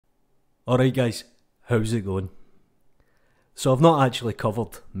Alright guys, how's it going? So I've not actually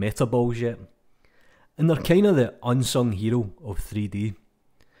covered Metaballs yet, and they're kind of the unsung hero of 3D.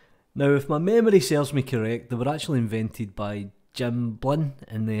 Now if my memory serves me correct, they were actually invented by Jim Blinn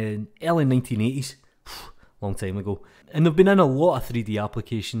in the early 1980s, long time ago, and they've been in a lot of 3D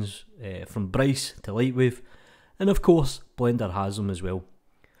applications, from Bryce to Lightwave, and of course Blender has them as well.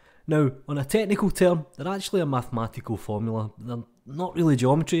 Now, on a technical term, they're actually a mathematical formula. They're not really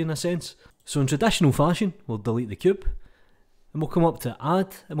geometry in a sense. So in traditional fashion, we'll delete the cube, and we'll come up to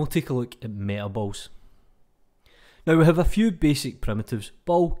add, and we'll take a look at Metaballs. Now we have a few basic primitives: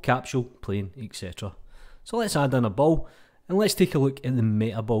 ball, capsule, plane, etc. So let's add in a ball, and let's take a look at the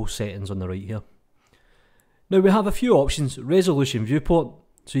Metaball settings on the right here. Now we have a few options: resolution viewport,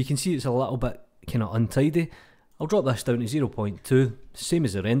 so you can see it's a little bit kind of untidy. I'll drop this down to 0.2, same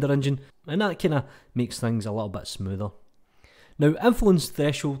as the render engine, and that kind of makes things a little bit smoother. Now influence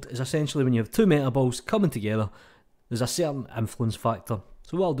threshold is essentially when you have two metaballs coming together, there's a certain influence factor.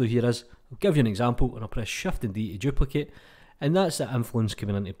 So what I'll do here is, I'll give you an example and I'll press Shift and D to duplicate, and that's the influence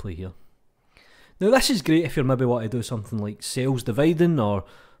coming into play here. Now this is great if you're maybe wanting to do something like cells dividing, or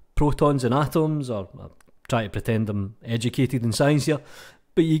protons and atoms, or try to pretend I'm educated in science here,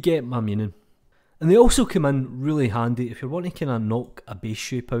 but you get my meaning. And they also come in really handy if you're wanting to kind of knock a base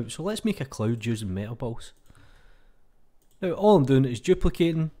shape out. So let's make a cloud using Metaballs. Now all I'm doing is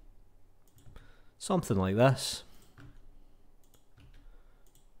duplicating something like this.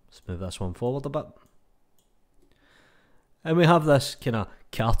 Let's move this one forward a bit. And we have this kind of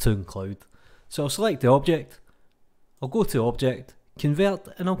cartoon cloud. So I'll select the object, I'll go to object, convert,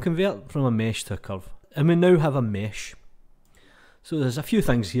 and I'll convert from a mesh to a curve. And we now have a mesh. So there's a few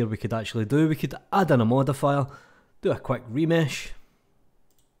things here we could actually do. We could add in a modifier, do a quick remesh.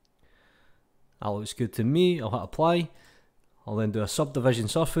 That looks good to me. I'll hit apply. I'll then do a subdivision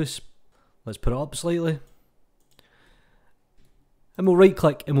surface. Let's put it up slightly. And we'll right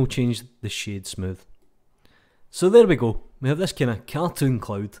click and we'll change the shade smooth. So there we go. We have this kind of cartoon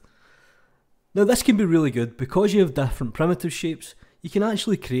cloud. Now this can be really good because you have different primitive shapes. You can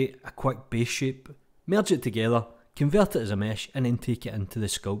actually create a quick base shape, merge it together, convert it as a mesh, and then take it into the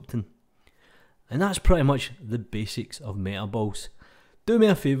sculpting. And that's pretty much the basics of Metaballs. Do me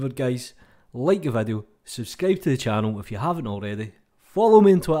a favour guys, like the video, subscribe to the channel if you haven't already, follow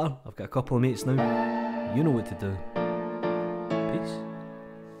me on Twitter, I've got a couple of mates now, you know what to do.